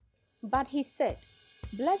But he said,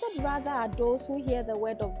 "Blessed rather are those who hear the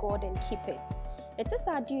word of God and keep it." It is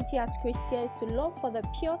our duty as Christians to long for the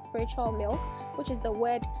pure spiritual milk, which is the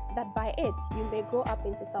word, that by it you may grow up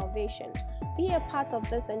into salvation. Be a part of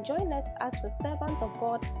this and join us as the servant of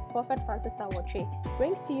God, Prophet Francis Awotre,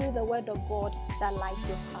 brings to you the word of God that lights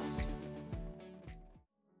your path.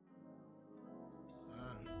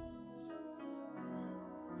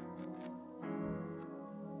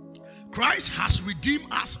 Christ has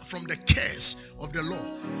redeemed us from the curse of the law,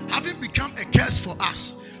 having become a curse for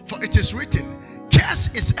us. For it is written,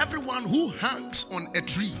 "Curse is everyone who hangs on a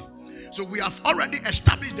tree." So we have already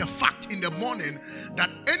established the fact in the morning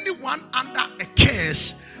that anyone under a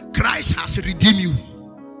curse, Christ has redeemed you.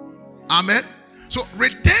 Amen. So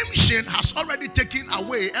redemption has already taken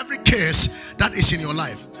away every curse that is in your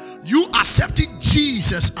life. You accepting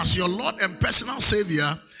Jesus as your Lord and personal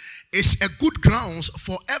Savior is a good grounds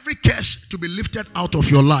for every curse to be lifted out of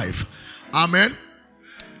your life. Amen.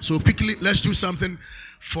 So quickly, let's do something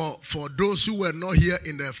for those who were not here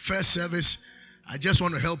in the first service. I just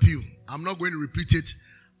want to help you. I'm not going to repeat it.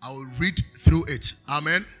 I will read through it.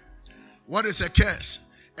 Amen. What is a curse?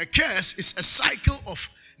 A curse is a cycle of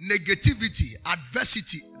negativity,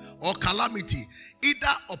 adversity, or calamity,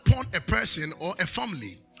 either upon a person or a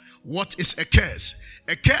family. What is a curse?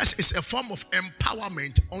 A curse is a form of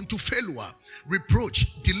empowerment unto failure,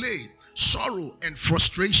 reproach, delay, sorrow, and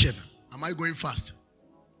frustration. Am I going fast?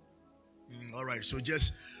 All right, so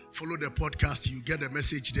just follow the podcast. You get the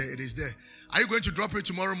message there. It is there. Are you going to drop it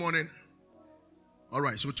tomorrow morning? All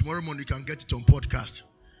right, so tomorrow morning you can get it on podcast.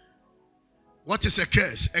 What is a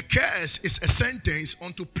curse? A curse is a sentence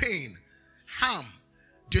unto pain, harm,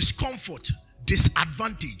 discomfort,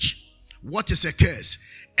 disadvantage. What is a curse?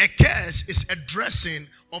 A curse is a dressing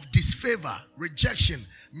of disfavor, rejection,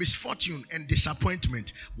 misfortune, and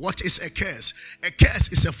disappointment. What is a curse? A curse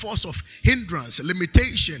is a force of hindrance,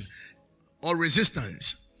 limitation, or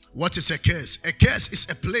resistance. What is a curse? A curse is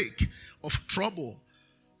a plague of trouble,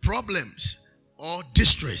 problems, or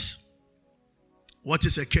distress. What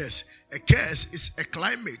is a curse? A curse is a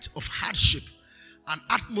climate of hardship, an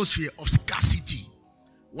atmosphere of scarcity.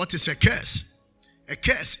 What is a curse? A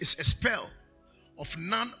curse is a spell of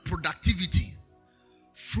non-productivity,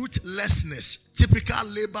 fruitlessness, typical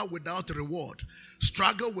labor without reward,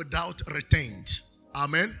 struggle without returns.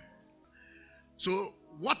 Amen. So,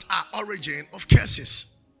 what are origin of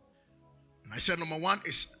curses? And I said number one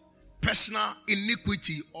is personal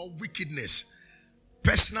iniquity or wickedness.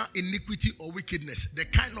 Personal iniquity or wickedness. The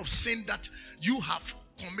kind of sin that you have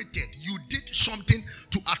committed. You did something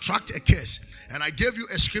to attract a curse. And I gave you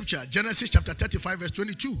a scripture, Genesis chapter 35 verse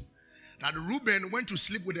 22. That Reuben went to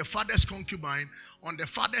sleep with the father's concubine on the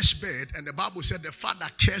father's bed, and the Bible said the father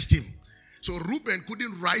cursed him. So Reuben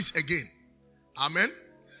couldn't rise again. Amen.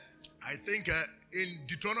 I think in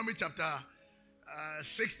Deuteronomy chapter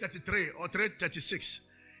 6:33 or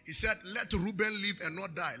 3:36, he said, "Let Reuben live and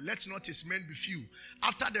not die. Let not his men be few."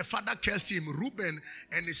 After the father cursed him, Reuben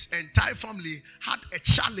and his entire family had a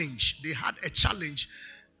challenge. They had a challenge.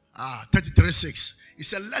 33:6. He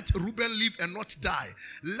said, "Let Reuben live and not die.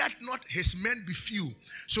 Let not his men be few."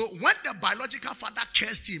 So when the biological father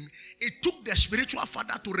cursed him, it took the spiritual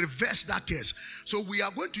father to reverse that curse. So we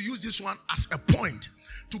are going to use this one as a point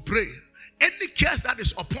to pray. Any curse that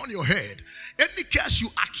is upon your head, any curse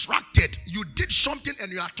you attracted, you did something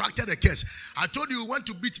and you attracted a curse. I told you we went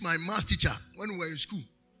to beat my maths teacher when we were in school.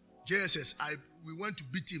 JSS, we went to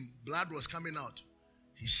beat him. Blood was coming out.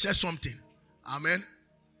 He said something. Amen.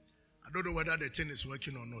 I don't know whether the thing is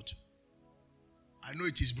working or not. I know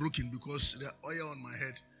it is broken because the oil on my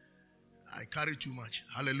head, I carry too much.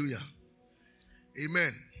 Hallelujah.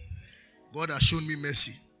 Amen. God has shown me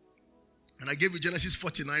mercy. And I gave you Genesis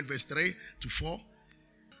 49 verse 3 to 4.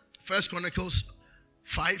 First Chronicles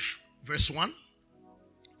 5 verse 1.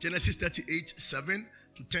 Genesis 38 7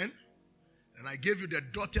 to 10. And I gave you the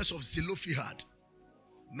daughters of Zelophehad.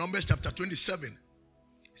 Numbers chapter 27.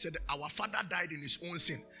 He said, our father died in his own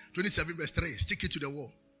sin. 27 verse 3. Stick it to the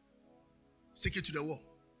wall. Stick it to the wall.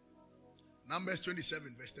 Numbers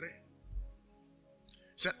 27 verse 3. He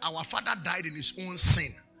said, our father died in his own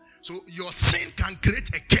sin. So your sin can create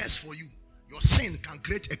a curse for you. Your sin can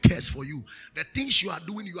create a curse for you. The things you are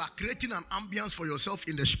doing, you are creating an ambience for yourself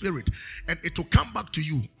in the spirit. And it will come back to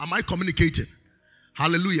you. Am I communicating?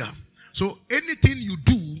 Hallelujah. So anything you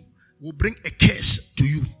do will bring a curse to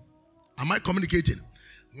you. Am I communicating?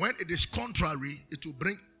 When it is contrary, it will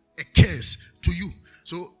bring a curse to you.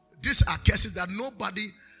 So these are curses that nobody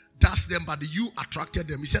does them, but you attracted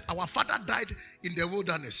them. He said, our father died in the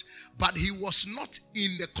wilderness, but he was not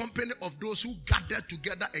in the company of those who gathered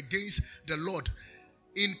together against the Lord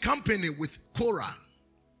in company with Korah,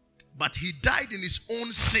 but he died in his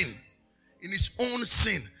own sin. In his own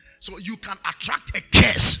sin. So you can attract a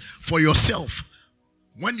curse for yourself.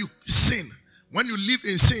 When you sin, when you live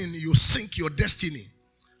in sin, you sink your destiny.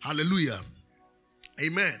 Hallelujah.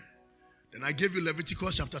 Amen. Then I gave you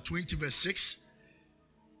Leviticus chapter 20 verse 6.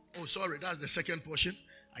 Oh, sorry, that's the second portion.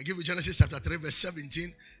 I gave you Genesis chapter 3 verse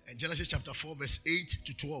 17 and Genesis chapter 4 verse 8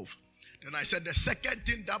 to 12. Then I said the second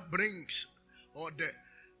thing that brings, or the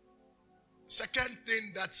second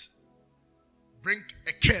thing that brings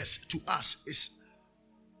a curse to us is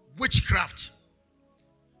witchcraft,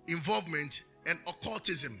 involvement, and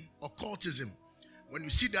occultism. Occultism. When you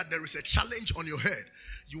see that there is a challenge on your head,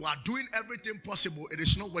 you are doing everything possible, it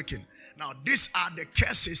is not working. Now, these are the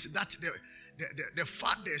curses that the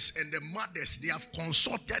fathers and the mothers, they have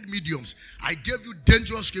consulted mediums. I gave you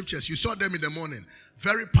dangerous scriptures. You saw them in the morning.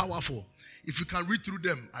 Very powerful. If you can read through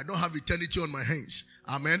them, I don't have eternity on my hands.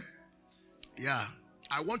 Amen. Yeah.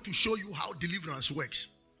 I want to show you how deliverance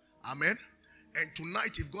works. Amen. And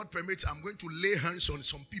tonight, if God permits, I'm going to lay hands on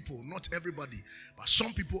some people. Not everybody, but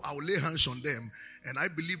some people, I will lay hands on them. And I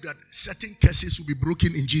believe that certain curses will be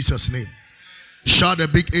broken in Jesus' name. Shout a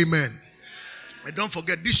big amen. And don't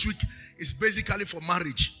forget, this week is basically for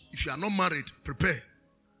marriage. If you are not married, prepare.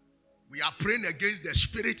 We are praying against the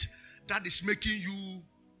spirit that is making you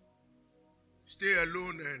stay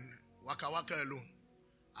alone and waka waka alone.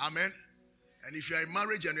 Amen. And if you are in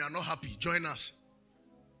marriage and you are not happy, join us.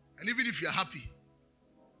 And even if you are happy,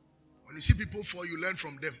 when you see people fall, you learn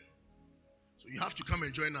from them. So you have to come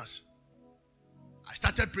and join us. I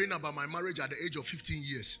started praying about my marriage at the age of 15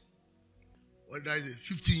 years. What did I say?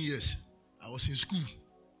 15 years. I was in school.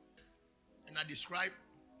 And I described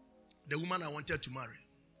the woman I wanted to marry.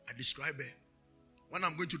 I described her. When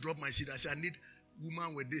I'm going to drop my seed, I said, I need a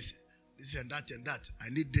woman with this and that and that. I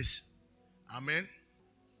need this. Amen.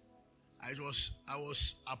 I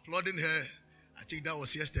was applauding her. I think that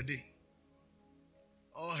was yesterday.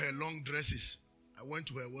 All her long dresses. I went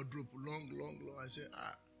to her wardrobe. Long. I said,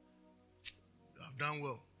 you have done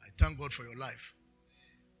well. I thank God for your life.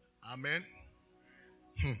 Amen.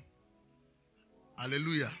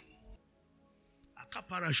 Hallelujah. Aka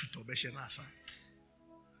parachute obeshe nasa.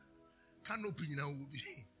 Canopy na ubi.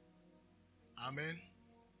 Amen.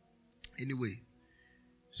 Anyway,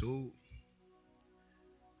 so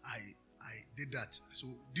I did that. So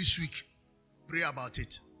this week, pray about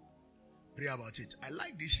it. Pray about it. I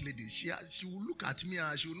like this lady. She will look at me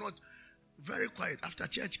and she will not, very quiet. After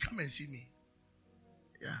church, come and see me.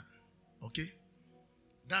 Yeah. Okay.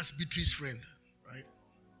 That's Beatrice's friend, right?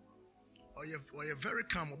 Or you're very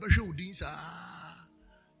calm. But you didn't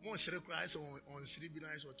more cry on sleeping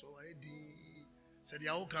eyes or said,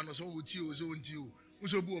 "Ya can also with you, so with you.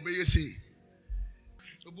 Uso bu obey say.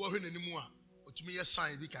 Obu ohwe nanimu a otumi ye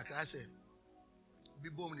sign bi kakra say. Bi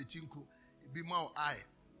bom ne tinku, bi ma eye.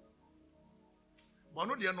 But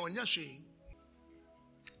no dey no nya hwe.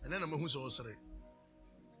 And then mahu so osere.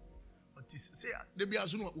 But say dey bi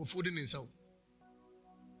aso no wo fodi ne nsaw.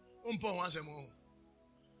 Umpa ho asem ho.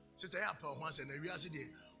 Sister ya pa ho asem na wi ase dey.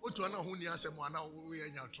 Otu ana ho ni asem ana wo ye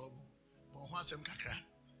nya trouble. But ho asem kakra.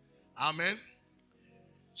 Amen.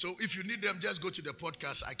 So if you need them, just go to the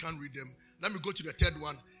podcast. I can't read them. Let me go to the third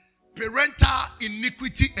one. Parental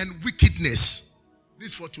iniquity and wickedness. This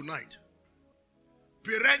is for tonight.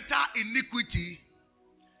 Parental iniquity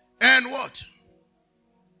and what?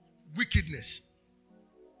 Wickedness.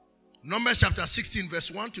 Numbers chapter 16 verse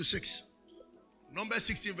 1 to 6. Numbers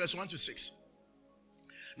 16 verse 1 to 6.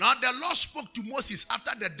 Now the Lord spoke to Moses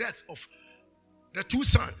after the death of the two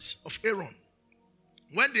sons of Aaron,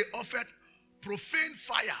 when they offered profane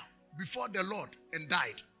fire before the Lord and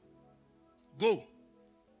died. Go.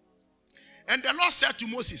 And the Lord said to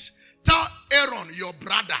Moses, tell Aaron your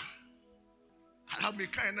brother. I have me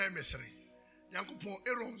kind of message.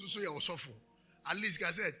 Aaron so at least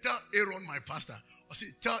guys said, tell Aaron my pastor. Or say,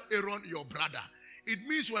 tell Aaron your brother. It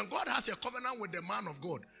means when God has a covenant with the man of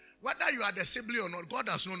God, whether you are the sibling or not, God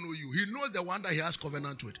does not know you. He knows the one that he has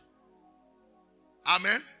covenant with.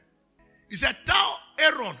 Amen. He said, tell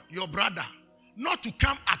Aaron your brother not to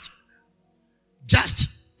come at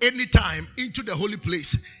just any time into the holy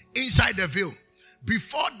place, inside the veil,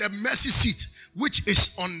 before the mercy seat, which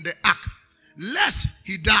is on the ark, lest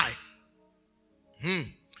he die.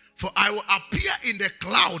 For I will appear in the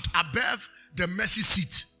cloud above the mercy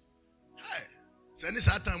seat. Hey, so any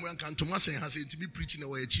time when can Thomas and has to be preaching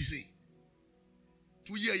away, she say,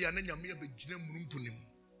 2 years and then you may be Jinem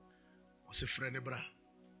was a friend,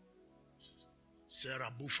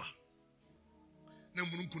 Sarah Buffa.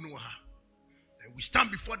 We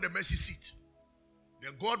stand before the mercy seat.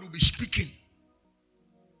 The God will be speaking.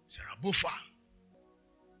 Bofa,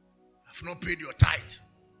 have not paid your tithe.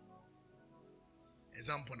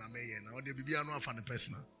 Example na me now the Bible no fan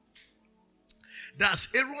personal. Thus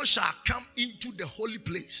Aaron shall come into the holy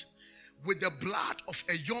place with the blood of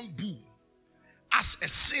a young bull as a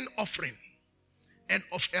sin offering, and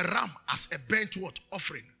of a ram as a burnt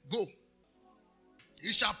offering. Go.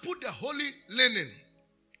 He shall put the holy linen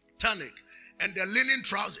tunic and the linen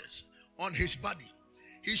trousers on his body.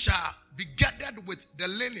 He shall be gathered with the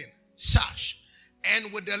linen sash,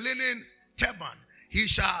 and with the linen turban he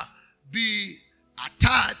shall be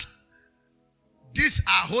attired. These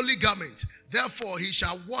are holy garments. Therefore he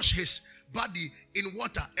shall wash his body in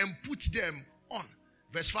water and put them on.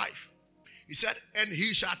 Verse 5. He said, and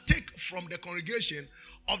he shall take from the congregation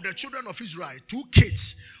of the children of Israel 2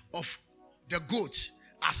 kids of the goats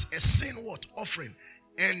as a sin offering,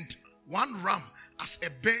 and 1 ram as a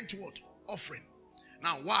burnt offering.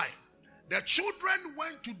 Now why? The children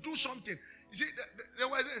went to do something. You see, they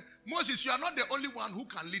were saying, Moses, you are not the only one who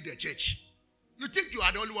can lead the church. You think you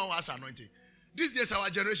are the only one who has anointing. These days, our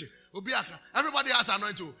generation, everybody has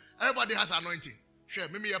anointing. Everybody has anointing. Sure,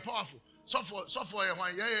 maybe you're powerful.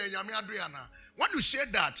 When you say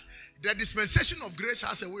that, the dispensation of grace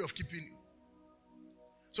has a way of keeping you.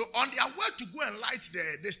 So on their way to go and light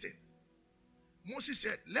this thing, Moses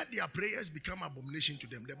said, let their prayers become abomination to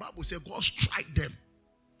them. The Bible said, God strike them.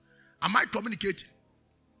 Am I communicating?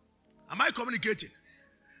 Am I communicating?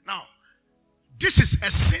 Now, this is a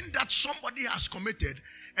sin that somebody has committed,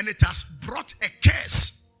 and it has brought a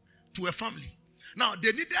curse to a family. Now,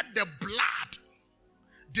 they needed the blood.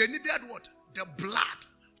 They needed what? The blood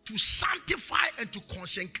to sanctify and to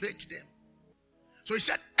consecrate them. So he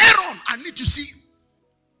said, Aaron, I need to see you.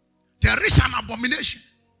 There is an abomination.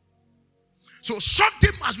 So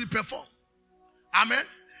something must be performed. Amen.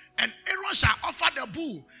 And Aaron shall offer the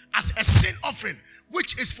bull as a sin offering,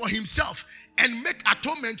 which is for himself, and make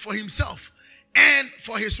atonement for himself and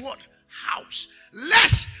for his what? House.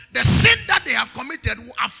 Lest the sin that they have committed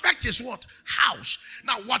will affect his what? House.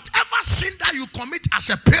 Now, whatever sin that you commit as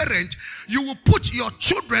a parent, you will put your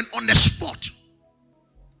children on the spot.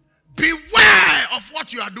 Beware of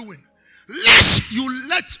what you are doing, lest you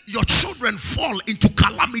let your children fall into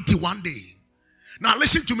calamity one day. Now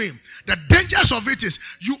listen to me. The dangers of it is,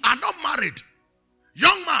 you are not married.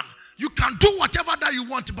 Young man, you can do whatever that you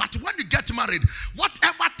want, but when you get married,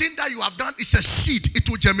 whatever thing that you have done is a seed, it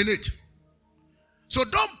will germinate. So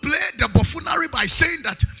don't play the buffoonery by saying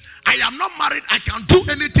that I am not married, I can do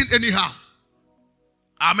anything anyhow.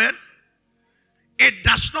 Amen. It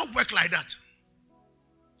does not work like that.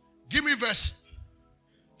 Give me verse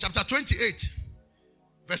chapter 28,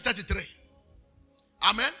 verse 33.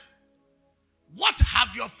 Amen. What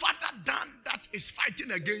have your father done that is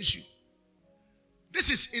fighting against you? This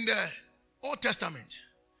is in the Old Testament.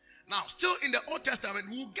 Now, still in the Old Testament,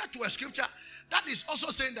 we'll get to a scripture that is also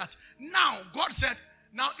saying that now God said,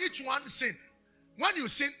 now each one sin. When you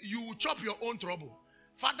sin, you will chop your own trouble.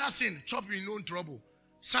 Father sin, chop your own trouble.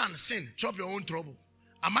 Son sin, chop your own trouble.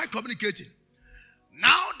 Am I communicating?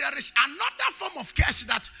 Now there is another form of curse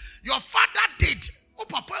that your father did. Oh,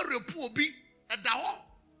 Papa repu obi edaho.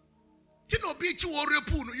 You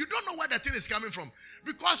don't know where the thing is coming from.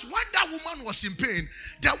 Because when that woman was in pain,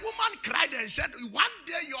 the woman cried and said, one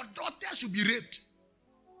day your daughters will be raped.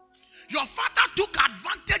 Your father took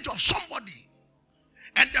advantage of somebody,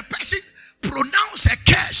 and the person pronounced a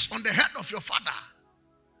curse on the head of your father,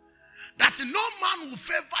 that no man will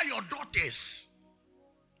favor your daughters.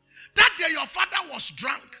 That day your father was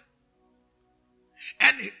drunk.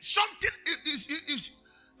 And something is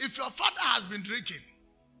if your father has been drinking,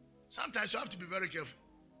 sometimes you have to be very careful.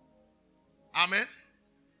 Amen.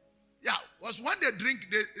 Yeah, was when they drink,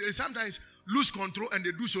 they sometimes lose control and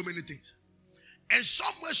they do so many things. And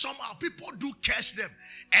somewhere, somehow, people do curse them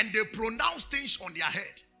and they pronounce things on their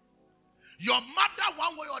head. Your mother,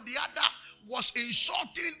 one way or the other, was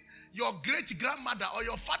insulting your great-grandmother or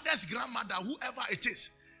your father's grandmother, whoever it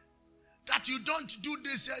is. That you don't do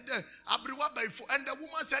this. And the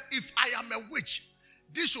woman said, if I am a witch,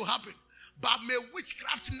 this will happen. But may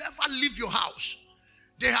witchcraft never leave your house.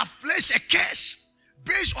 They have placed a curse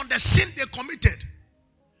based on the sin they committed.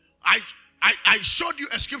 I showed you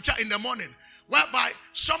a scripture in the morning whereby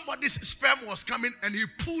somebody's sperm was coming and he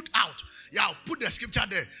pulled out. Yeah, I'll put the scripture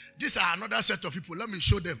there. These are another set of people. Let me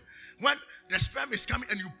show them. When the sperm is coming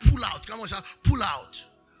and you pull out. Come on, sir. Pull out.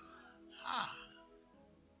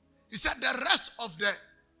 He said the rest of the...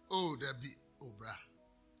 brah.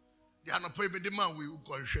 They are not paying the man we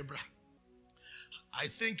call brah. I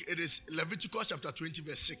think it is Leviticus chapter 20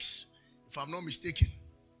 verse 6. If I'm not mistaken.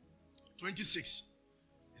 26.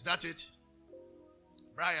 Is that it?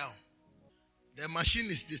 Brian. The machine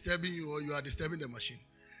is disturbing you or you are disturbing the machine.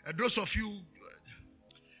 And those of you,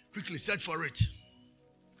 quickly search for it.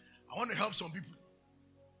 I want to help some people.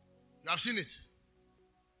 You have seen it?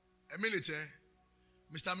 A minute,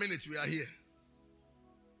 Mr. Minute, we are here.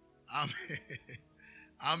 Amen.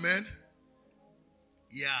 Amen.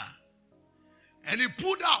 Yeah. And he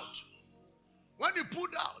pulled out. When he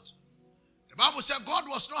pulled out, the Bible said God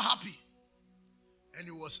was not happy. And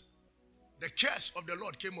the curse of the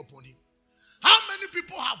Lord came upon him. How many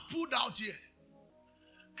people have pulled out here?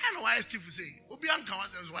 I know why Steve will say.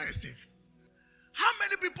 Why Steve? How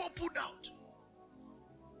many people pulled out?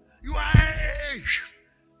 You are.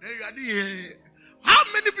 Then you are the. How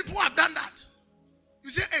many people have done that?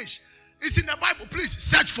 You say, hey, it's in the Bible. Please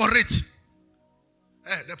search for it.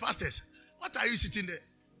 Hey, the pastors, what are you sitting there?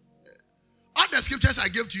 All the scriptures I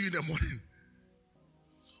gave to you in the morning.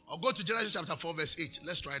 Or go to Genesis chapter 4 verse 8.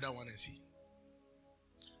 Let's try that one and see.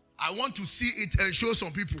 I want to see it and show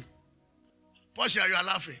some people. Portia, you are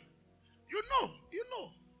laughing. You know.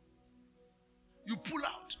 You pull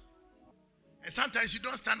out. And sometimes you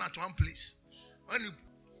don't stand at one place. When you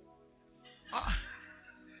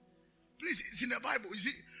please, it's in the Bible. You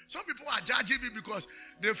see, some people are judging me because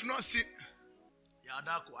they've not seen.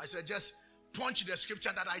 I said, just punch the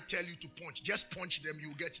scripture that I tell you to punch. Just punch them,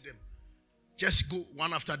 you get them. Just go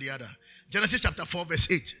one after the other. Genesis chapter 4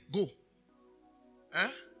 verse 8. Go.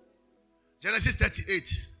 Genesis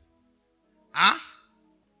 38.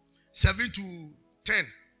 7 to 10.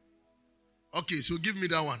 Okay, so give me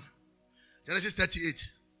that one. Genesis 38.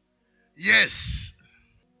 Yes.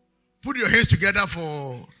 Put your hands together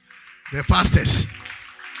for the pastors.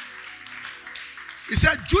 He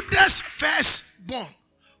said, Judah's firstborn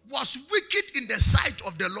was wicked in the sight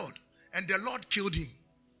of the Lord, and the Lord killed him.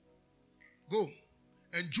 Go.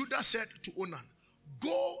 And Judah said to Onan,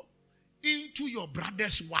 go into your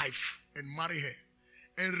brother's wife and marry her,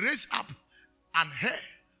 and raise up an heir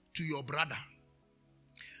to your brother.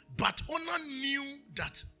 But Onan knew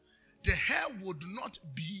that the heir would not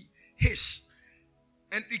be his.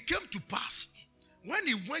 And it came to pass, when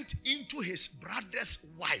he went into his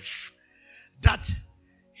brother's wife, that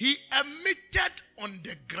he emitted on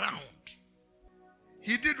the ground.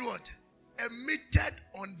 He did what? Emitted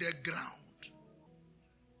on the ground.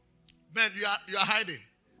 Man, you are hiding.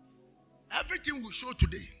 Everything we show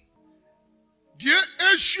today. You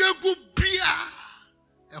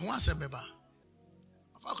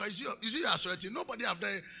see you are sweating. Nobody have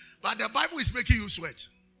done it. But the Bible is making you sweat.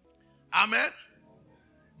 Amen.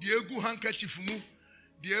 The egu handkerchief mu.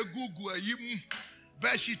 The egu guayimu.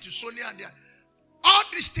 Bedsheet to Sonia. All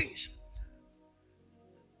these things.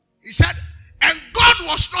 He said, and God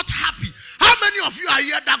was not happy. How many of you are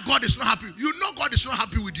here that God is not happy? You know God is not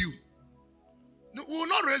happy with you. No, we will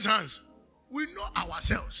not raise hands. We know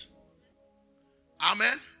ourselves.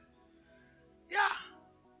 Amen. Yeah.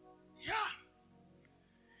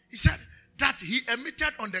 He said that he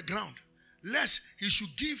emitted on the ground, lest he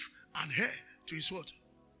should give an heir to his what?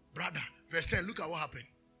 Brother. Verse 10, look at what happened.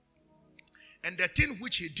 And the thing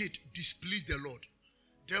which he did displeased the Lord.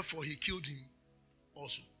 Therefore he killed him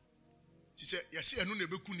also. He said, yes, I know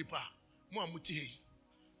nebeku nipa. Mo amuti he.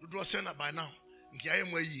 Do do send by now. Nkiaye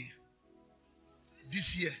mo yi.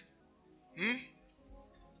 This year.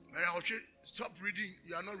 Stop reading.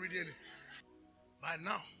 You are not reading it. By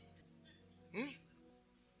now.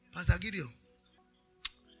 Pastor Gideon,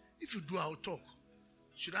 if you do, I'll talk.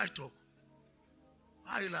 Should I talk?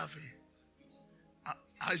 Why are you laughing?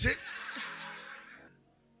 I say,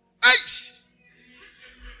 hey!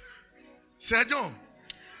 Sir John,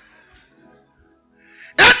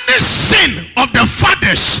 any sin of the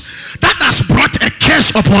fathers that has brought a curse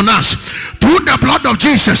upon us, through the blood of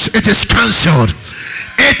Jesus, it is cancelled.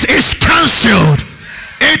 It is cancelled.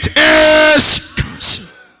 It is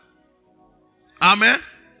cancelled. Amen.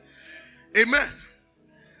 Amen.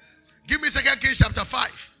 Give me 2 Kings chapter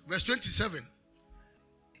 5, verse 27.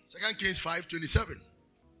 2 Kings 5, 27.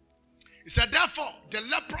 He said, therefore, the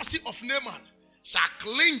leprosy of Naaman shall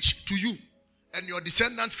cling to you and your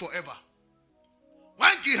descendants forever.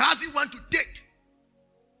 When Gehazi went to take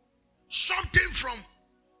something from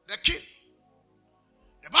the king,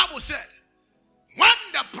 the Bible said,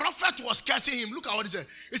 when the prophet was cursing him, look at what he said.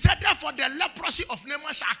 He said, therefore, the leprosy of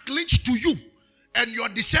Naaman shall cling to you and your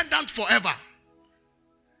descendants forever.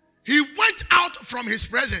 He went out from his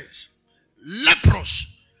presence,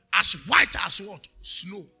 leprous, as white as what?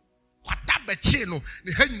 Snow. White.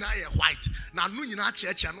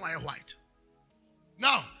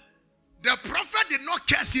 Now, the prophet did not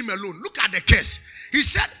curse him alone. Look at the curse. He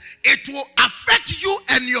said, it will affect you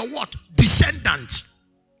and your what? Descendants.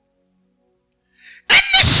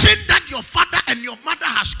 Any sin that your father and your mother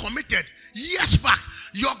has committed years back,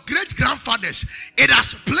 your great-grandfathers, it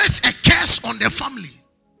has placed a curse on the family.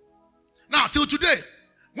 Now, till today,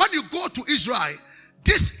 when you go to Israel,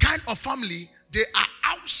 this kind of family, they are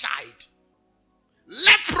outside.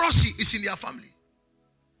 Leprosy is in their family.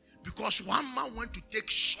 Because one man went to take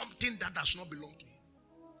something that does not belong to him.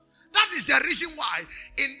 That is the reason why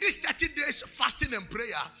in these 30 days fasting and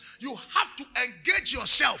prayer, you have to engage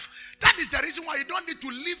yourself. That is the reason why you don't need to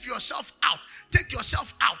leave yourself out. Take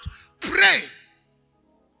yourself out. Pray.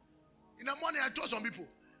 In the morning, I told some people,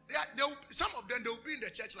 some of them, they will be in the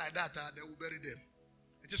church like that, they will bury them.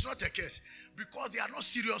 It is not a case because they are not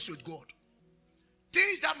serious with God.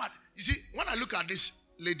 Things that matter. You see, when I look at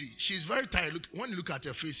this lady, she's very tired. When you look at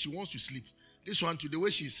her face, she wants to sleep. This one, too, the way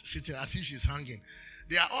she's sitting, as if she's hanging.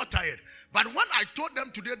 They are all tired. But when I told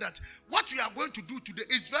them today that what we are going to do today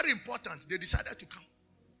is very important, they decided to come.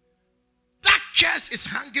 That curse is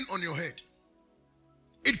hanging on your head.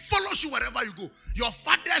 It follows you wherever you go. Your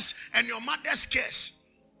father's and your mother's curse.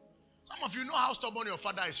 Some of you know how stubborn your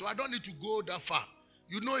father is, so I don't need to go that far.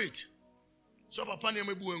 You know it. So Papa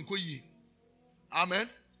Amen.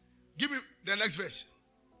 Give me the next verse.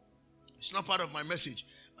 It's not part of my message,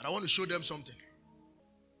 but I want to show them something.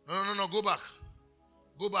 No, go back.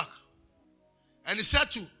 Go back. And he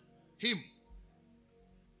said to him,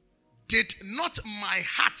 did not my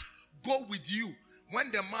heart go with you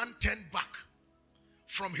when the man turned back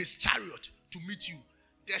from his chariot to meet you?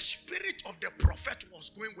 The spirit of the prophet was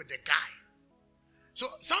going with the guy. So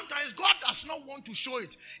sometimes God does not want to show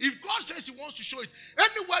it. If God says he wants to show it,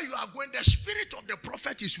 anywhere you are going, the spirit of the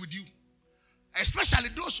prophet is with you. Especially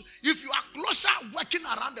those, if you are closer working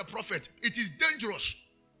around the prophet, it is dangerous.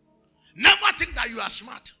 Never think that you are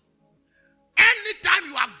smart. Anytime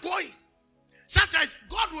you are going, sometimes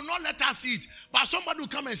God will not let us see it, but somebody will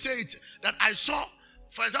come and say it. That I saw,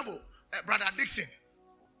 for example, Brother Dixon.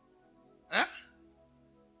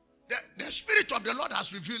 The spirit of the Lord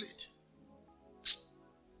has revealed it.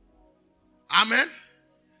 Amen.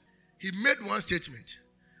 He made one statement.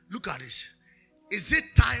 Look at this. Is it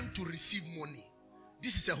time to receive money?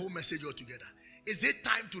 This is a whole message altogether. Is it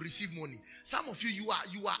time to receive money? Some of you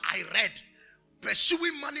are I read,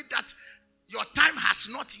 pursuing money that your time has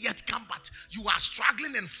not yet come, but you are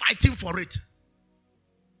struggling and fighting for it.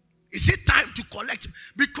 Is it time to collect?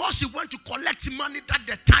 Because he went to collect money that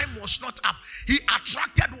the time was not up. He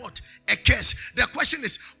attracted what? A curse. The question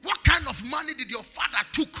is, what kind of money did your father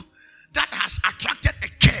took that has attracted a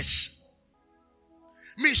curse?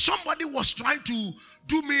 Somebody was trying to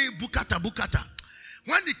do me bukata.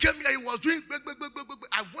 When he came here, he was doing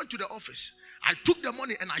I went to the office. I took the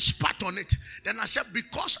money and I spat on it. Then I said,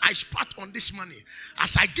 because I spat on this money,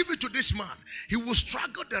 as I give it to this man, he will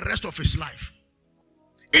struggle the rest of his life.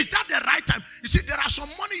 Is that the right time? You see, there are some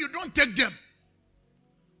money you don't take them.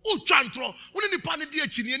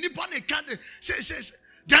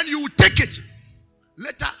 Then you will take it.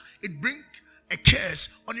 Later, it brings a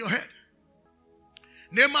curse on your head.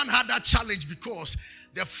 Naaman had that challenge because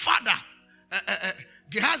the father,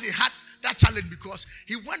 Gehazi, had that challenge because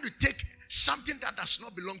he wanted to take something that does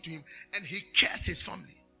not belong to him and he cursed his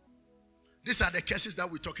family. These are the curses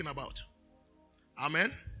that we're talking about.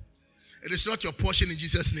 Amen. It is not your portion in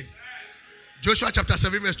Jesus' name. Joshua chapter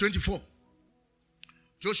 7 verse 24.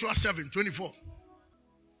 Joshua 7:24.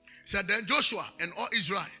 Said then Joshua and all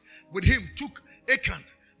Israel with him took Achan,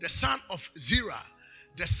 the son of Zerah,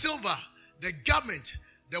 the silver, the garment,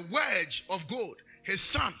 the wedge of gold, his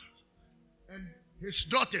son and his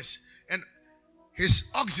daughters, and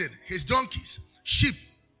his oxen, his donkeys, sheep,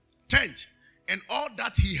 tent, and all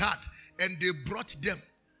that he had, and they brought them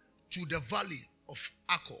to the valley of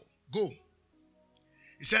Achor. Go.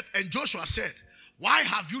 He said, and Joshua said, why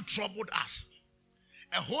have you troubled us?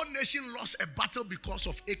 A whole nation lost a battle because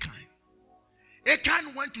of Achan.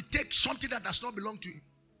 Achan went to take something that does not belong to him.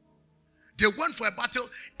 They went for a battle,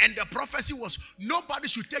 and the prophecy was nobody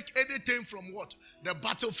should take anything from what? The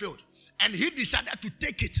battlefield. And he decided to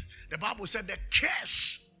take it. The Bible said the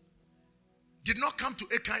curse did not come to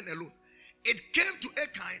Achan alone. It came to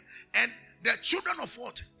Achan, and the children of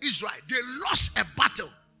what? Israel. They lost a battle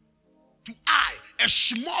to Ai, a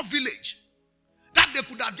small village that they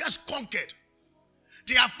could have just conquered.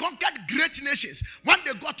 They have conquered great nations. When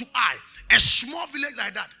they got to Ai, a small village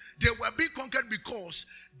like that, they were being conquered because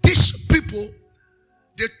these people,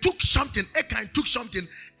 they took something, Achan took something,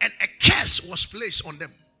 and a curse was placed on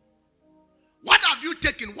them. What have you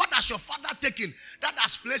taken? What has your father taken that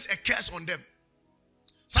has placed a curse on them?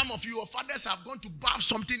 Some of your fathers have gone to buy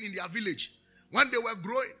something in their village. When they were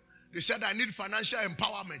growing, they said, I need financial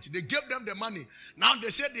empowerment. They gave them the money. Now they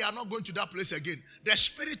said they are not going to that place again. The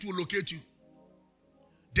spirit will locate you.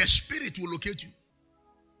 the spirit will locate you.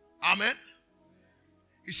 Amen.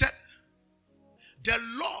 He said, the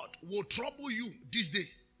Lord will trouble you this day.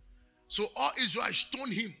 So all Israel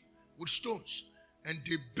stoned him with stones, and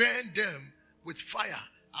they burned them with fire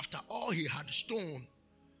after all he had stoned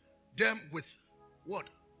them with what?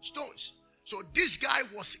 Stones. So this guy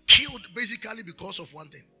was killed basically because of one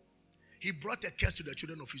thing. He brought a curse to the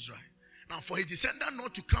children of Israel. Now for his descendant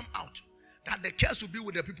not to come out, that the curse will be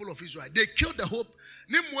with the people of Israel. They killed the hope.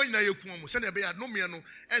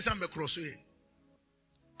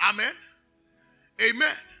 Amen.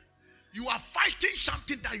 Amen. You are fighting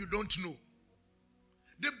something that you don't know.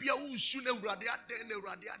 There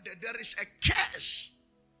is a curse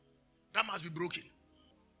that must be broken.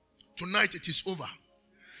 Tonight it is over.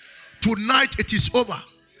 Tonight it is over.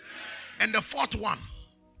 And the fourth one,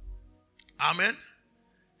 amen,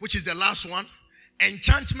 which is the last one,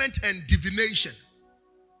 enchantment and divination.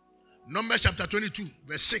 Numbers chapter 22,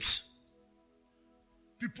 verse 6.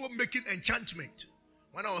 People making enchantment.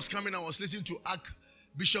 When I was coming, I was listening to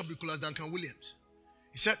Archbishop Nicholas Duncan Williams.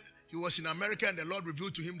 He said he was in America and the Lord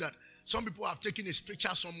revealed to him that some people have taken his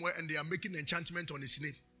picture somewhere and they are making enchantment on his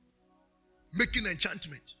name. Making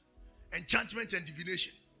enchantment. Enchantment and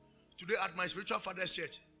divination. Today at my spiritual father's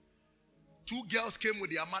church, 2 girls came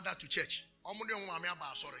with their mother to church. I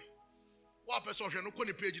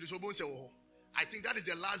think that is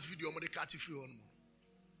the last video.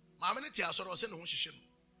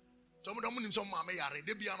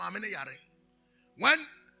 When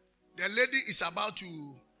the lady is about to,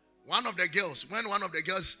 when one of the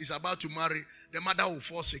girls is about to marry, the mother will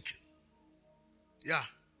fall sick. Yeah.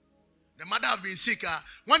 The mother have been sick.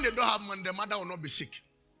 When they don't have money, the mother will not be sick.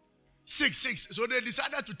 Sick. So they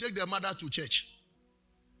decided to take their mother to church.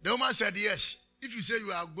 The woman said, yes, if you say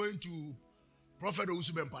you are going to Prophet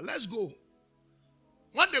Owusu Bempah, let's go.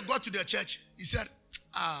 When they got to the church, he said,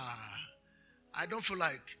 I don't feel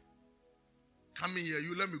like coming here.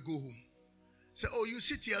 You let me go home. Say, oh, you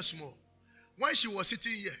sit here small. When she was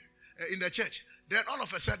sitting here in the church, then all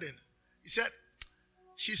of a sudden, he said,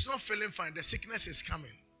 she's not feeling fine. The sickness is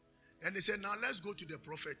coming. And they said, now let's go to the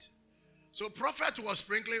prophet. So prophet was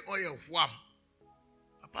sprinkling oil. Wham.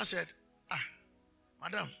 Papa said,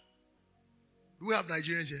 madam, do we have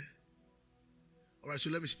Nigerians here? All right, so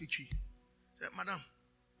let me speak to you. Said, madam,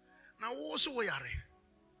 now also we are.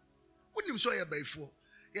 When you saw your before,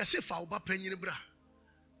 you say for Oba penny bra.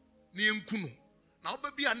 Ni nkuno. Now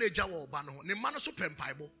baby a neja wo Oba no. Ni man so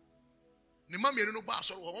pempaibo. Ni mam yenu no ba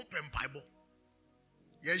so wo pempaibo.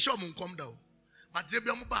 Ye show mun come down. But they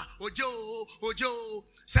be ba ojo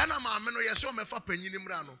sana ma me no ye so me fa panyin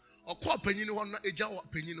mra no. Okọ panyin ho no eja wo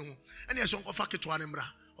panyin ho. Ene ye so nkofa ketwa ne mra.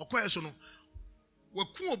 Okọ ye so no.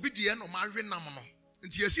 Waku obi de no ma hwe nam no.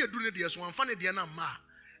 Nti ye se eduru ne de so amfa ne de na ma.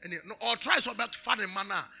 And no, or try so back for the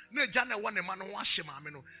mana. No, Jana one a man wash him,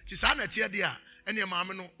 mamino. Tisana tia dia, and your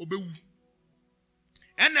mamino obew.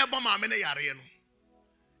 And never mamina yariano.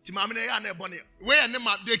 Timamina yana bonnet. Where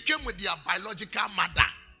they came with their biological mother.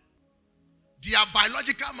 Their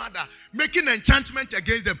biological mother making enchantment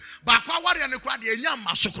against them. But what are the young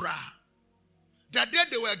masukra? The day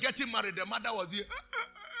they were getting married, the mother was the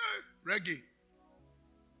reggae.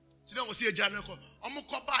 That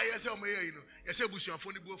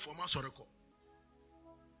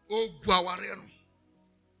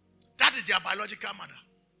is their biological mother.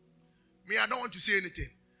 Me, I don't want to say anything.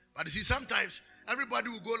 But you see, sometimes everybody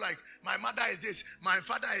will go like, my mother is this, my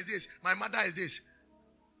father is this, my mother is this.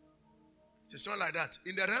 It's not like that.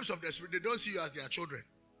 In the realms of the spirit, they don't see you as their children.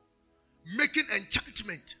 Making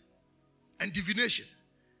enchantment and divination.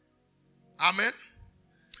 Amen.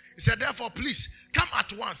 He said, therefore, please, come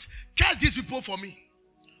at once. Curse these people for me,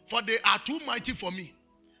 for they are too mighty for me.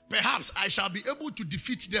 Perhaps I shall be able to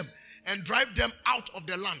defeat them and drive them out of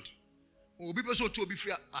the land. Do you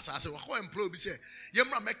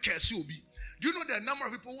know the number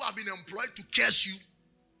of people who have been employed to curse you?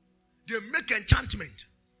 They make enchantment.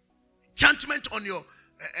 Enchantment on your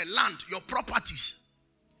land, your properties.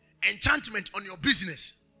 Enchantment on your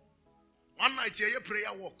business. One night, you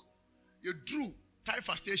prayer walk. You drew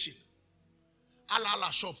Taifa station.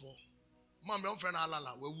 Alala shop. Mom, my friend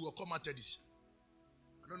Alala, where we will come at this.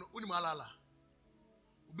 I don't know. Unim Alala.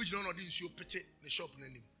 Ubiji no didn't show pete the shop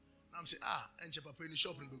name. I'm say and papa in the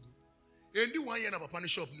shop in Begu. And do 1 year na papa in the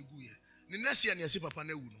shop in Guye. The next year, you see papa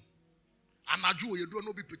ne uno. And I do you do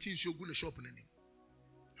not be petit show good shop in name.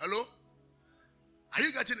 Hello? Are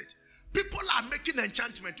you getting it? People are making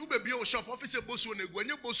enchantment. Who be your shop officer bosu ne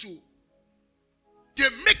gwenye bosu. They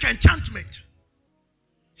make enchantment.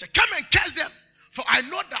 Say, come and curse them. For I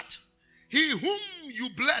know that he whom you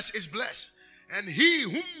bless is blessed. And he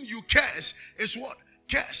whom you curse is what?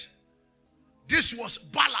 curse. This was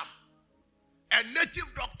Balaam, a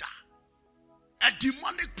native doctor, a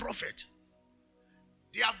demonic prophet.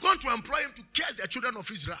 They have gone to employ him to curse the children of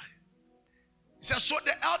Israel. He says, so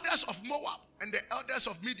the elders of Moab and the elders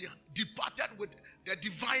of Midian departed with the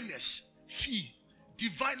diviners. Fee.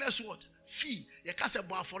 Diviners what? Fee. You can't say,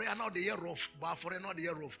 Bafore, now the year of. Bafore, now the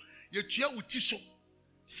year of. You cheer with Tisho.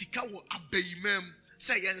 Sika will obey mem.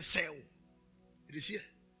 Say and say. It is here.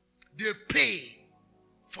 They pay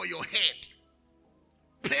for your head.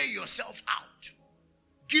 Pay yourself out.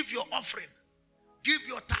 Give your offering. Give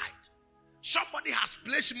your tithe. Somebody has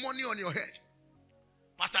placed money on your head.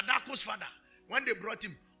 Pastor Dako's father, when they brought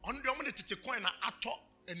him, on the moment to take coin ato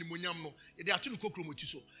and munyamno, they are to cook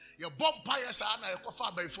so. Your bomb pious are na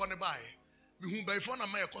kofa by phone by. Me whom by phone na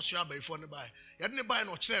my kosia by phone by. You didn't buy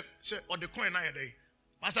no check say or the coin na day.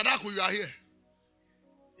 Pastor Dako, you are here.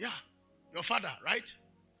 Yeah, your father, right?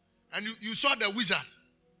 And you saw the wizard.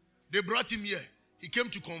 They brought him here. He came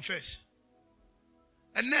to confess.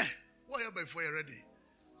 And then, what are you before you're ready?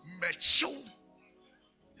 Mecho.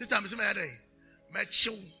 This time, is my day.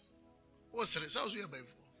 Mecho. Oh, sorry, so you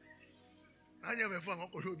before. I never found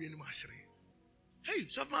Uncle Ruby in Mastery. Hey,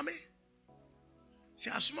 so mommy. See,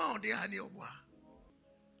 I smile on the honey.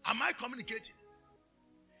 Am I communicating?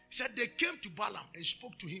 He said they came to Balaam and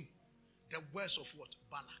spoke to him the words of what?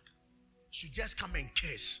 Balak. Should just come and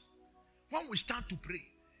curse. When we stand to pray,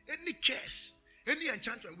 any curse, any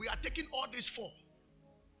enchantment, we are taking all this for.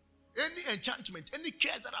 Any enchantment, any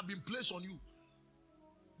curse that have been placed on you,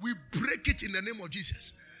 we break it in the name of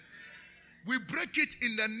Jesus. We break it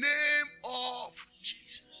in the name of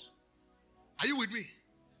Jesus. Are you with me?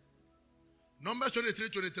 Numbers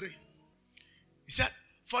 23:23. He said,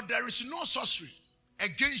 for there is no sorcery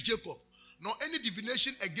against Jacob, nor any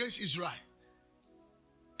divination against Israel.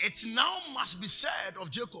 It now must be said of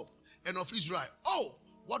Jacob and of Israel, oh,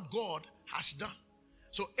 what God has done.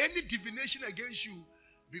 So any divination against you,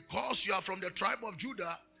 because you are from the tribe of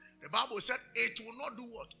Judah, the Bible said it will not do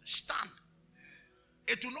what? Stand.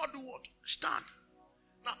 It will not do what? Stand.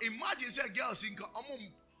 Now imagine say girl sing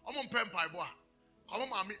omon pempai boa. Omo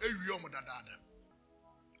mami ewi omo dadada.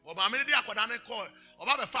 Oba me de akwada ne call.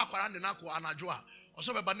 Oba be fa akwada ne na ko anajo a.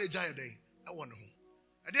 Oso be ba na eja yeden. E wo ne ho.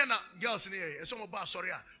 E de na girls ne e so mo ba sorry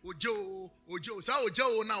a. Ojo. Sa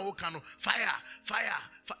ojo na o kan no. Fire.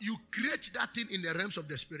 You create that thing in the realms of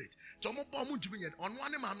the spirit. So mo ba mo ntumi nye. Ono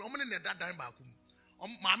ane ma no mo ne dadan ba ko mu.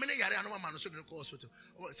 Maame ne yare anoma ma no so de ko hospital.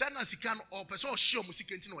 Say na sika no o person o hye o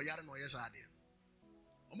sika nti na o yare na o yesa ade.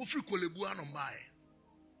 Omo free kolebu anom bae.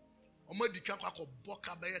 Omo dika kwa ko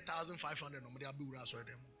boka be 1500 no mo de abewura so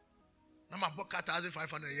dem. Na ma boka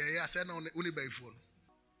 1500 ye say na uni be phone.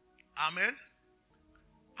 Amen.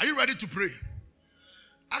 Are you ready to pray?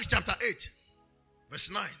 Acts chapter 8 verse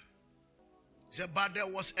 9. He said, but there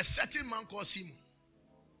was a certain man called Simon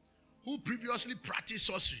who previously practiced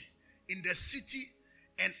sorcery in the city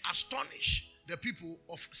and astonished the people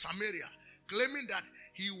of Samaria, claiming that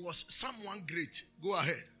he was someone great. Go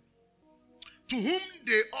ahead. To whom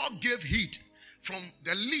they all gave heed, from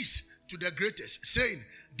the least to the greatest, saying,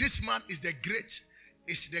 this man is the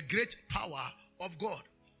great power of God.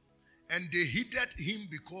 And they heeded him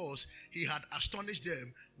because he had astonished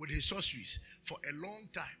them with his sorceries for a long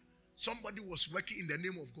time. Somebody was working in the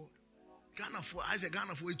name of God. Ghana for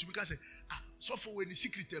it because so for when the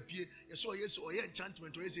secret appear, yes or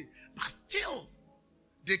enchantment or say, but still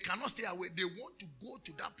they cannot stay away. They want to go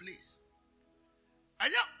to that place.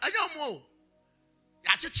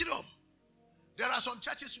 There are some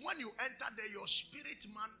churches when you enter there, your spirit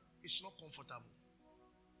man is not comfortable.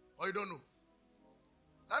 Or you don't know.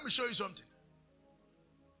 Let me show you something.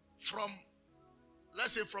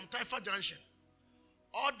 Let's say from Taifa Junction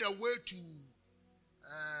all the way to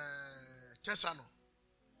Tesano.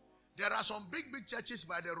 There are some big churches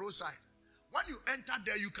by the roadside. When you enter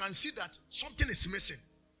there, you can see that something is missing.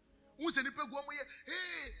 Hey,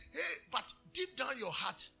 but deep down your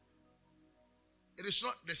heart, it is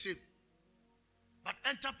not the same. But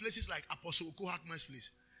enter places like Apostle Oko Hackman's place.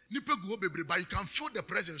 But you can feel the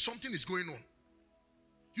presence. Something is going on.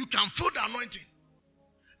 You can feel the anointing.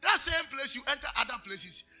 That same place, you enter other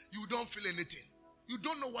places, you don't feel anything. You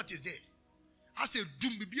don't know what is there. I say,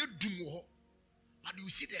 doom, be a doom, but you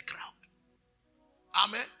see the crowd.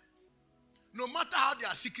 Amen. No matter how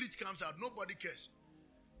their secret comes out, nobody cares.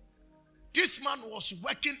 This man was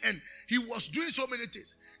working and he was doing so many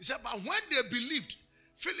things. He said, but when they believed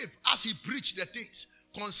Philip as he preached the things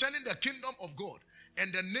concerning the kingdom of God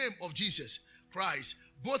and the name of Jesus Christ,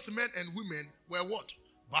 both men and women were what?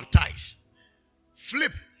 Baptized.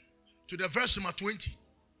 Flip to the verse number 20.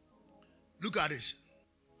 Look at this.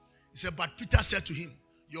 He said, but Peter said to him,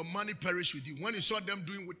 your money perish with you. When he saw them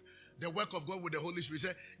doing with the work of God with the Holy Spirit, he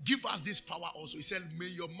said, give us this power also. He said, may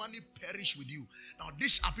your money perish with you. Now,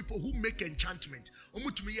 these are people who make enchantment.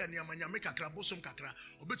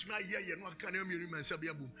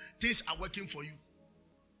 Things are working for you.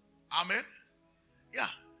 Amen. Yeah.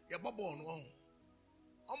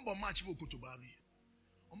 Match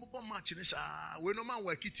match this we no man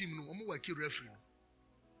work team no work referee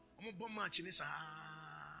no match this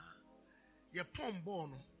pom ball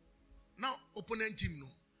no now opponent team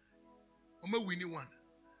no winning one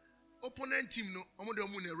opponent team no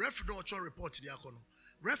the referee no cho report the akono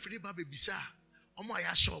referee ba be bisa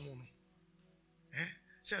aya show mo no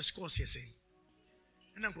say score say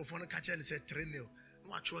and microphone catch and say 3-0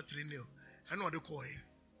 no atro 3-0 and no dey call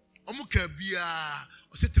ka bia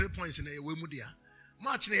o say 3 points na we mu dia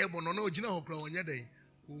match na yebo no ogina hokra onye den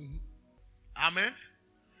amen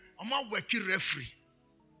work referee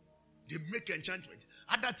they make enchantment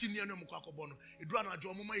other team near no mkwakobo no edura na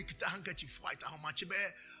ajo mama yekita handkerchief fight how match be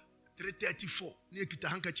 334 na yekita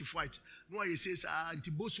handkerchief fight no ye say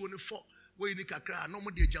anti boss one 4 we ni kakra na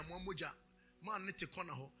mo de jamo moja man ne te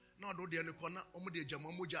corner ho na odo de ne corner omo de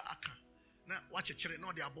jamo moja aka na wachekere na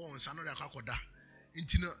ode abo onsa no de akakoda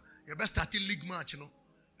nti no ye best start league match no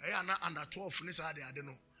na under 12 ni sa de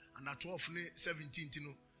no under 12 ni 17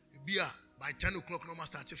 no bia by 10 o'clock no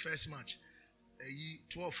must start first match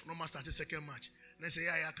 12 no must start second match na say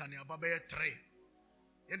ya kan ya baba 3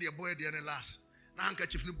 and the boy de na last na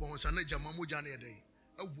handkerchief ni bon sa na jama moja na ye dey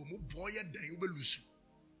awu mo boy ye dan we lusu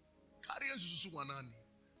carry susu wanani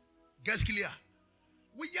gas clear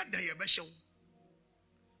we ye dan ye be hyew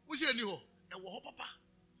we say ni ho e wo ho papa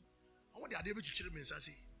I want the ade be chichire me nsa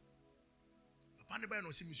say papa ne ba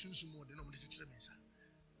no say me sunsu mo de no mo de chichire me nsa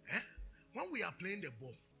when we are playing the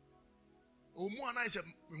ball omu ana say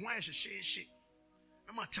me ho aye hye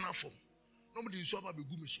e ma tena fom no mo de nsu aba be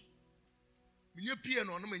gu me so menye pie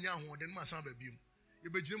no no menya ho de no ma san ba biom ye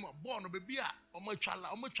be gire mo ball no be bia o ma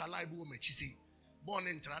twala bi wo ma chi sei ball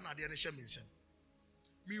ne ntra na de ne hye me nsam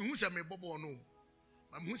me hu say me ball no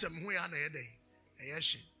ma me hu say me ho ya na ye den e ye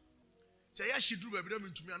hye say ya hye duru ba bi da me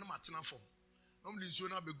ntumi ana ma tena fom no mo de nsu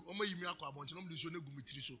na be o ma yimi akwa abonti no mo de nsu na gu me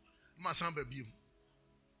tiri so ma san ba biom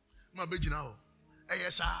ma be gina ho e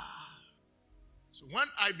yes sir. So when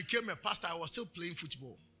I became a pastor, I was still playing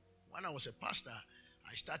football. When I was a pastor,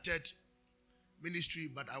 I started ministry,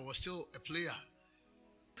 but I was still a player.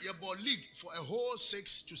 Yeah, ball league for a whole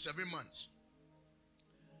 6 to 7 months.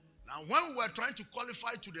 Now, when we were trying to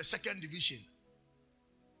qualify to the second division,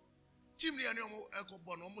 team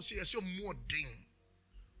almost say so more ding,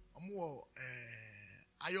 more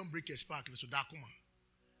Iron Breakers Park, so Dakuma.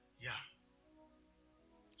 Yeah.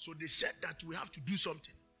 So they said that we have to do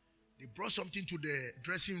something. They brought something to the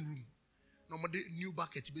dressing room. Normally new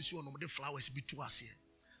bucket be so normally flowers be to us here.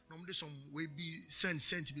 Normally some way be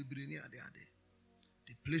sent be bring there.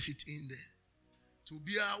 They place it in there. To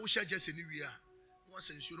be a we shall just anywhere. Once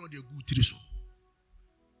and sure they good three so.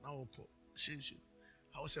 Now since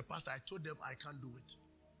I was a pastor, I told them I can't do it.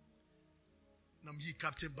 Nam ye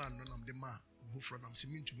captain band no nam the man who from nam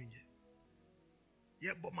seem to me.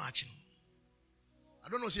 Yeah, but matching. I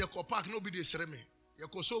don't know see a park nobody is me.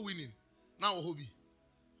 You're so winning. Now, hobby.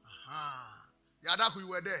 Aha. Yadaku, you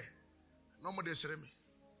were there. No more de me.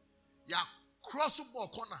 Ya cross ball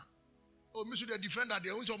corner. Oh, Mr. the defender,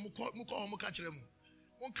 the ones of Muko catch them.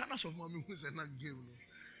 One canvas of mommy who's a game.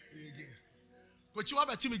 But you have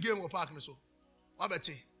a team game or park, so. What about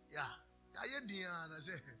it? Yeah. I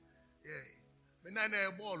say, yeah. Menina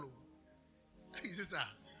a ball. Hey, sister.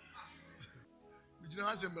 We didn't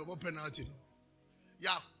have some penalty.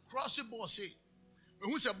 Yeah, cross the ball, say.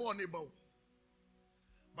 Who said born about?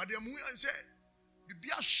 But the moon said, be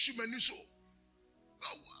a shimaniso.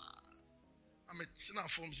 I'm a sinner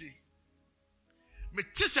from sea. Me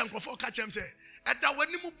tis and for catch him say, at that when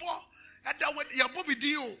you move, at that when your Bobby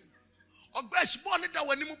Dio or best born at that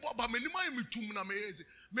when you move, but many me too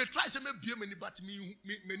may try some be many but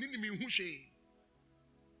me who say.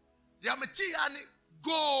 The Amati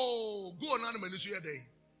go on animals your day.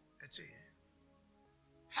 Say,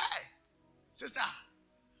 hey, sister.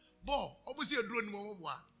 Bo, obviously a drone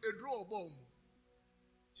mama, a draw bomb.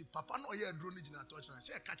 See, Papa no here drone in a touch and I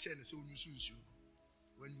say catch and say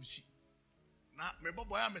when you see. Now, my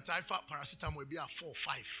boy, I'm a type of paracetamol will be a 4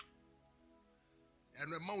 5.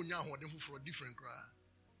 And when Mount Yah holding for a different cry.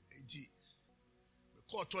 Me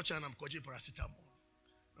call touch and I'm calling paracetamol.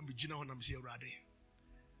 I'm be Gina when I'm say ready.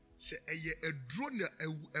 Say a drone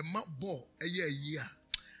a map ball a year.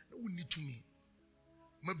 No one need to me.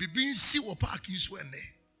 My baby see what park is when there.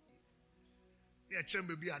 Yeah,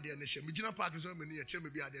 chamber be at the nation. Mijina Park is on me, chamber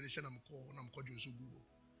be at the nation. I'm called so good.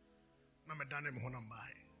 na me dane me honam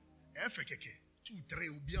bae. Efe keke 2 3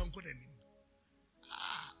 obi anko danim.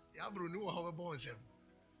 Ya bro ni wo ho be bon sem.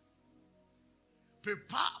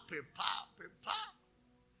 Pepa.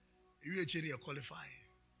 You actually qualify.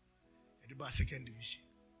 E ba second division.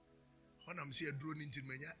 Honam say aduro ni ntin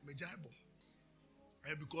me jaibo.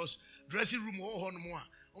 Because dressing room ho no mo a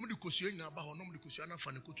om de kosua nyina ba ho no mo de kosua na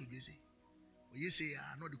fa ne koto dwese. Oye say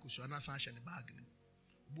no de kosua na san hye ne bag ni.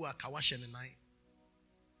 Bu aka wa hye ne nan.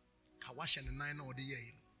 Ka wa hye ne nan na ode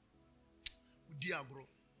ye. Udi agro.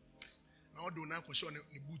 Na ode na ko hye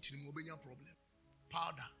ne boot ni mo benya problem.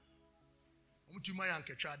 Powder. Om tu ma yan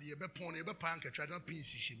ketwa de ye be pon ye be pan ketwa na pin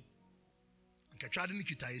si hye. Ketwa de ni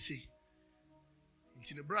kita ye say.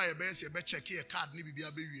 Nti ne bra ye be say be check ye card ni bibia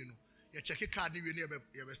be wie no. You check a card, you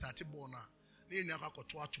never started born now. You never got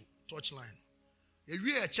to touch line. You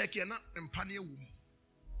really check your not in Pania womb.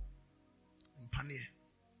 In Pania.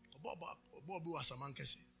 Bob was a monkey.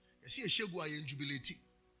 You see a shagua in jubility.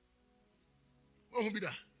 Oh, be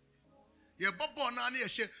that. You Bob Bonani, a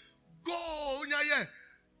share. Go,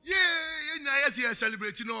 yeah,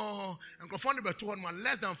 celebrating no. And go find about 2 1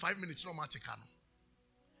 less than 5 minutes, no maticano.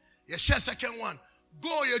 You share second one.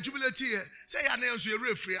 Go, your jubility. Say your nails, you're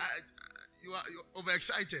referee. You're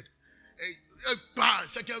overexcited.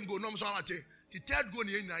 Second goal, no, the third goal,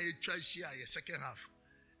 you try share your second half.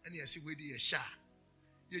 And you see where you share.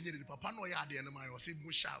 You need the papa no yard and I was saying,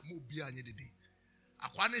 Musha, move beyond the day. I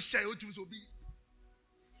want to share what to be.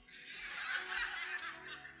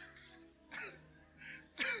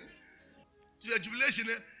 To your jubilation,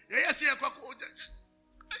 yes, I quack.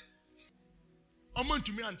 I'm going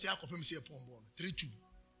to me and take up him say upon 3-2.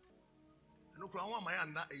 No crown my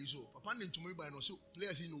and that is so. Papa to me by no so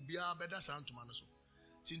players in Ubia better sound to Manaso.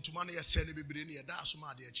 Sin to money a send a baby near that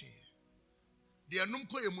suma dear chain. They are num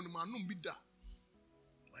koy munum bida.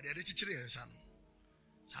 But they are the teacher and son.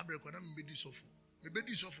 Sabre Kodam be so for.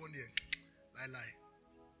 Maybe so for near. Lie.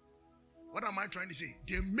 What am I trying to say?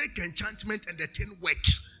 They make enchantment and the thing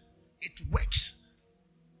works. It works.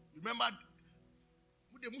 Remember,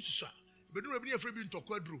 the Musa, but don't be afraid to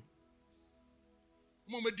quadru.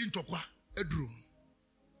 Moment didn't talk. Edrum.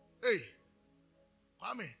 Hey,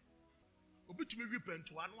 Kwame. Obi to me repent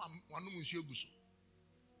to one munsi eguso.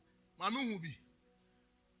 Manu hubi.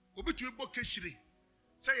 Obi to me book keshire.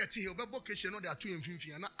 Say yeti he obi book keshire no dey atu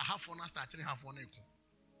emfimfin na half one starting half one ekun.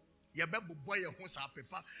 Ye be boy ye ho sa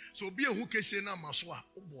pepa. So obi ehu keshire na maso a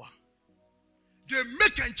oboa. They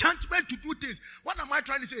make enchantment to do things. What am I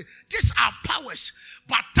trying to say? These are powers.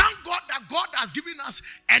 But thank God that God has given us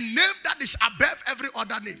a name that is above every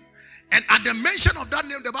other name. And at the mention of that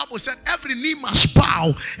name, the Bible said every knee must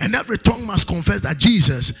bow and every tongue must confess that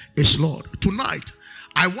Jesus is Lord. Tonight,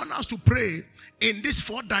 I want us to pray in this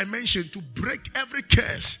 4th dimension to break every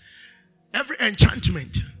curse, every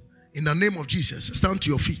enchantment in the name of Jesus. Stand to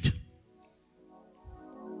your feet.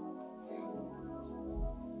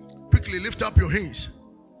 Quickly lift up your hands.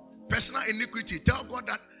 Personal iniquity. Tell God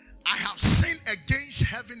that I have sinned against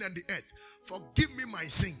heaven and the earth. Forgive me my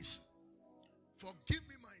sins. Forgive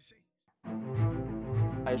me my sins.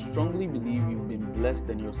 I strongly believe you've been blessed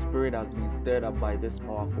and your spirit has been stirred up by this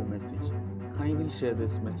powerful message. Kindly share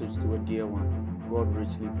this message to a dear one. God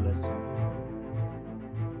richly bless you.